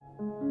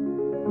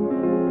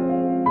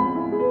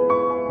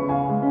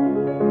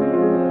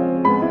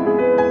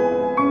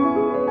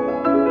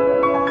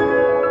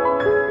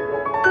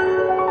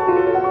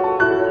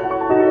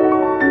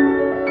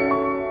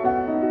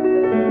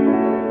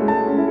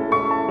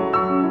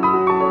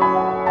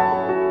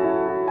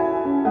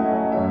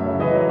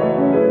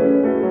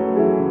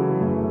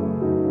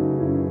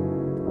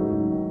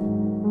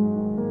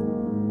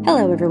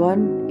Hello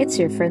everyone, it's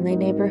your friendly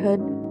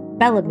neighborhood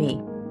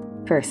Bellamy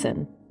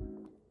person.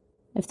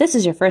 If this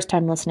is your first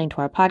time listening to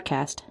our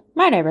podcast,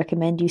 might I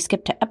recommend you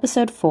skip to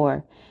episode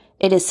 4.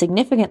 It is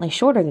significantly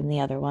shorter than the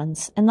other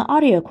ones, and the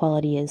audio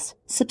quality is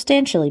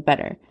substantially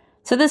better.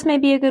 So this may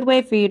be a good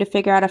way for you to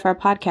figure out if our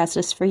podcast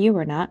is for you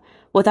or not,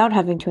 without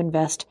having to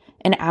invest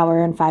an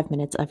hour and 5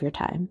 minutes of your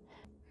time.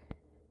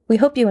 We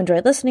hope you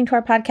enjoyed listening to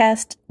our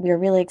podcast. We are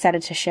really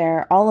excited to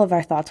share all of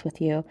our thoughts with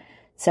you.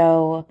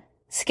 So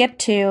skip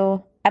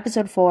to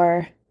episode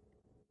 4.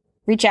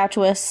 Reach out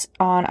to us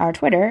on our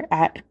Twitter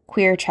at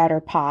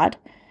QueerChatterPod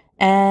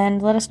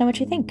and let us know what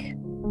you think.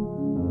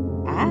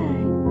 Bye.